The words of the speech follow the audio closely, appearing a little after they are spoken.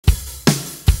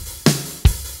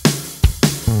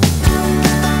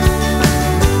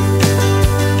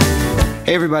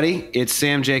Hey everybody, it's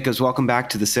Sam Jacobs. Welcome back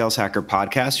to the Sales Hacker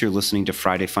Podcast. You're listening to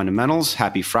Friday Fundamentals.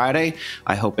 Happy Friday.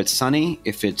 I hope it's sunny.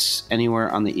 If it's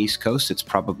anywhere on the East Coast, it's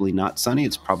probably not sunny.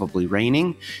 It's probably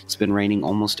raining. It's been raining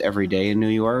almost every day in New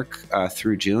York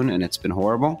through June, and it's been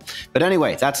horrible. But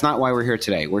anyway, that's not why we're here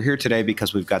today. We're here today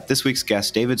because we've got this week's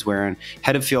guest, David Zwerin,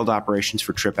 Head of Field Operations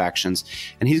for TripActions,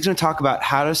 and he's going to talk about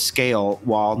how to scale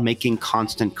while making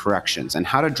constant corrections and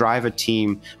how to drive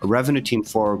a revenue team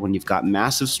forward when you've got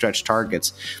massive stretch targets,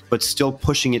 but still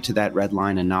pushing it to that red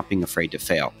line and not being afraid to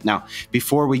fail. Now,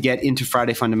 before we get into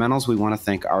Friday Fundamentals, we want to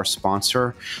thank our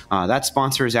sponsor. That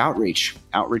sponsor is Outreach.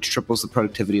 Outreach triples the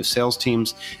productivity of sales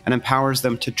teams and empowers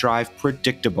them to drive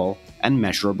predictable and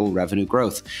measurable revenue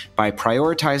growth. By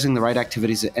prioritizing the right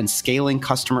activities and scaling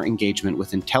customer engagement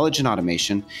with intelligent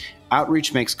automation,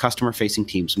 Outreach makes customer-facing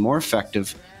teams more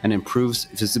effective and improves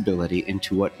visibility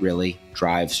into what really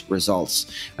drives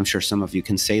results. I'm sure some of you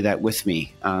can say that with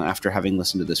me after having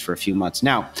listened to this for a few months.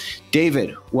 Now,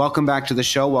 David, welcome back to the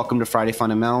show. Welcome to Friday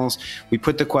Fundamentals. We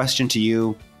put the question to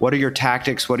you: what are your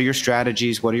tactics? What are your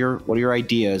strategies? What are your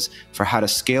ideas for how to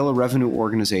scale a revenue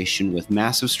organization with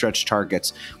massive stretch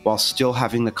targets while still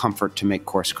having the comfort to make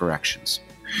course corrections?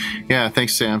 Yeah,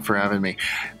 thanks, Sam, for having me.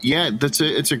 Yeah,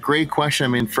 it's a great question. I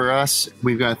mean, for us,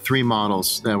 we've got three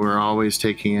models that we're always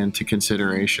taking into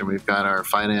consideration. We've got our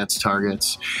finance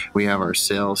targets, we have our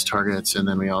sales targets, and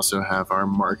then we also have our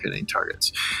marketing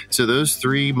targets. So those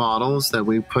three models that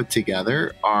we put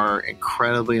together are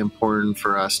incredibly important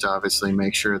for us to obviously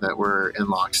make sure that we're in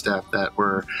lockstep, that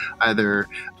we're either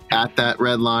at that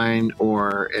red line,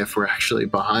 or if we're actually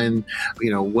behind,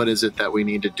 what is it that we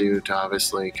need to do to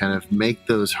obviously kind of make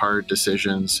those hard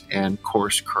decisions and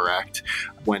course correct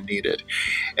when needed.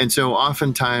 And so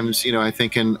oftentimes, I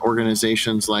think in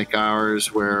organizations like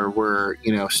ours where we're,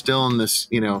 still in this,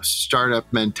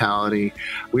 startup mentality,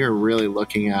 we are really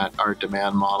looking at our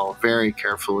demand model very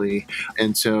carefully.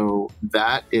 And so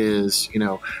that is,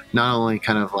 not only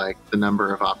kind of like the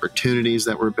number of opportunities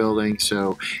that we're building.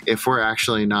 So if we're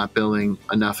actually not building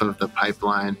enough of the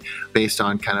pipeline based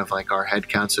on kind of like our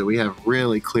headcount, so we have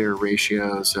really clear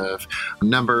ratios of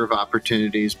number of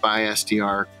opportunities by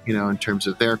SDR, in terms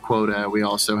of their quota. We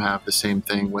also have the same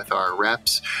thing with our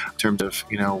reps in terms of,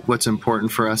 what's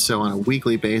important for us. So on a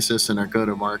weekly basis in our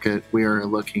go-to-market, we are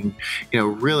looking,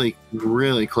 really,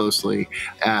 really closely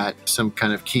at some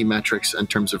kind of key metrics in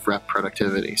terms of rep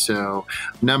productivity. So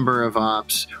number of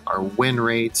ops, our win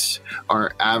rates,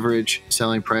 our average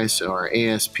selling price, so our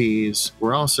ASPs.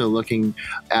 We're also looking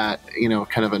at,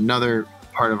 kind of another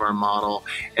part of our model,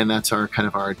 and that's our kind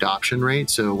of our adoption rate.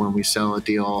 So when we sell a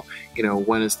deal,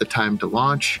 when is the time to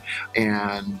launch?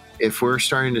 And if we're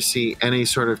starting to see any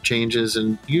sort of changes,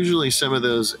 and usually some of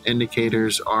those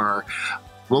indicators are,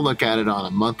 we'll look at it on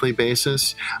a monthly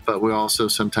basis, but we also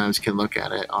sometimes can look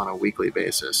at it on a weekly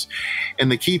basis. And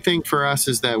the key thing for us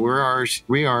is that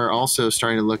we are also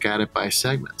starting to look at it by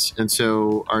segments. And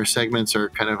so our segments are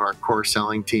kind of our core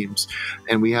selling teams,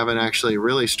 and we haven't actually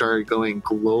really started going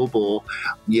global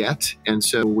yet. And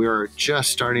so we're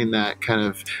just starting that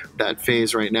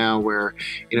phase right now where,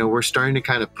 we're starting to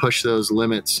kind of push those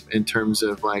limits in terms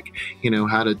of like,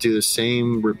 how to do the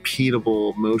same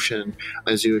repeatable motion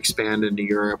as you expand into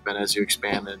Europe and as you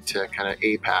expand into kind of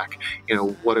APAC.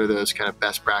 What are those kind of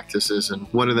best practices, and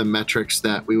what are the metrics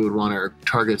that we would want, or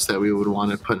targets that we would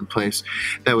want to put in place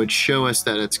that would show us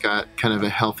that it's got kind of a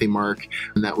healthy mark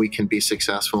and that we can be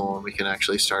successful and we can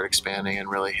actually start expanding and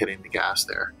really hitting the gas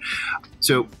there.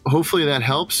 So hopefully that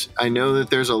helps. I know that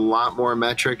there's a lot more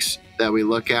metrics that we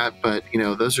look at, but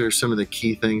those are some of the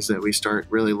key things that we start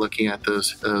really looking at,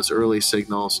 those early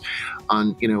signals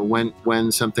on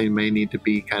when something may need to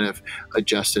be kind of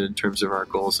adjusted in terms of our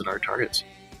goals and our targets.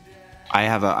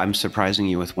 I'm surprising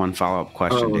you with one follow-up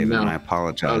question, David, and I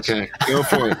apologize. Okay, go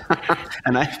for it.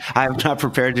 And I have not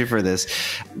prepared you for this.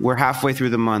 We're halfway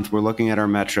through the month. We're looking at our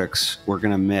metrics. We're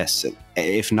going to miss.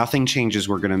 If nothing changes,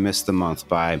 we're going to miss the month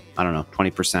by,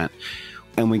 20%.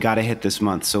 And we got to hit this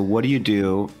month. So what do you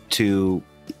do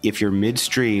if you're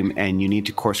midstream and you need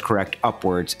to course correct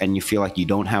upwards and you feel like you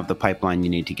don't have the pipeline you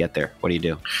need to get there? What do you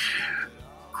do?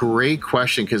 Great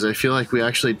question, because I feel like we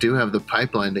actually do have the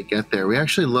pipeline to get there. We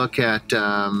actually look at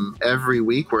every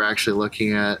week, we're actually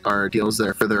looking at our deals that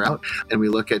are further out, and we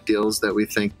look at deals that we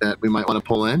think that we might want to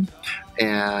pull in.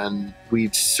 And we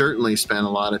certainly spend a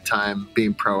lot of time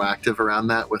being proactive around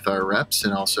that with our reps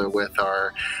and also with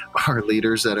our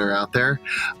leaders that are out there.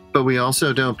 But we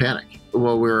also don't panic.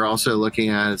 What we're also looking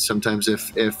at is sometimes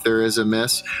if there is a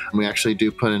miss, we actually do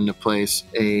put into place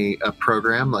a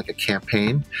program, like a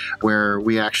campaign, where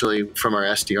we actually, from our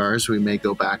SDRs, we may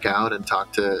go back out and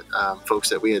talk to folks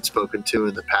that we had spoken to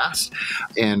in the past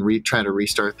and try to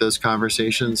restart those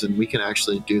conversations. And we can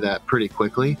actually do that pretty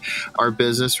quickly. Our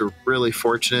business, we're really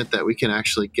fortunate that we can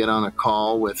actually get on a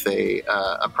call with a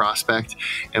prospect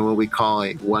and what we call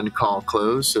a one-call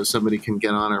close. So somebody can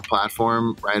get on our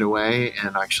platform right away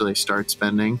and actually start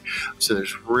spending. So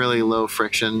there's really low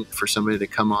friction for somebody to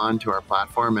come on to our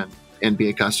platform and be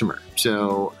a customer.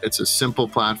 So it's a simple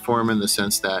platform in the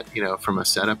sense that, from a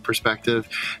setup perspective.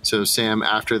 So Sam,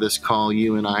 after this call,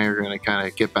 you and I are going to kind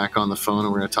of get back on the phone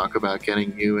and we're going to talk about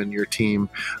getting you and your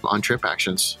team on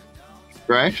TripActions.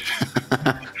 Right?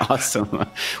 Awesome.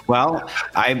 Well,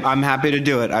 I'm happy to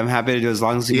do it. I'm happy to do it as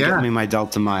long as you get me my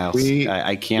Delta miles.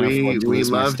 I can't afford to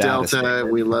lose my status. We love Delta.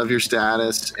 We love your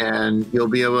status, and you'll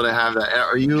be able to have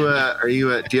that. Do you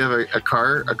have a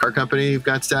car company you've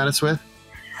got status with?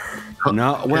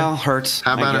 No. Well, Hertz.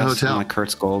 How about a hotel? Like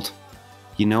Hertz Gold.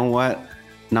 You know what?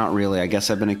 Not really. I guess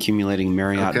I've been accumulating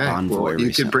Marriott Bonvoy recently.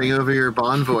 You could bring over your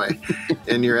Bonvoy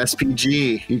and your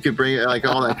SPG. You could bring like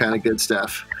all that kind of good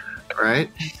stuff. Right?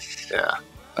 Yeah.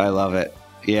 I love it.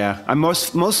 Yeah. I'm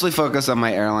mostly focused on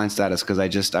my airline status because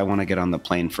I want to get on the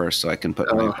plane first so I can put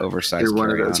my oversized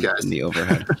carry-on in the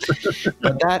overhead.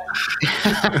 But that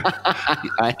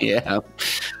I am.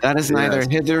 That is neither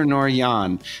hither nor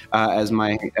yon, as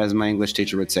my English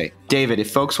teacher would say. David,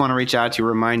 if folks want to reach out to you,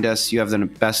 remind us you have the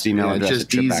best email address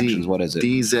just at TripActions. What is it?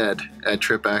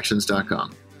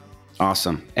 DZ@tripactions.com.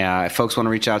 Awesome. If folks want to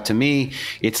reach out to me,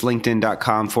 it's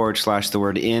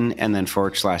linkedin.com/in and then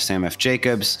 /Sam F.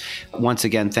 Jacobs. Once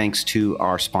again, thanks to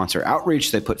our sponsor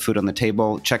Outreach. They put food on the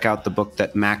table. Check out the book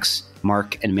that Max,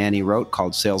 Mark, and Manny wrote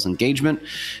called Sales Engagement.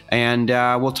 And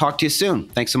we'll talk to you soon.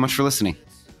 Thanks so much for listening.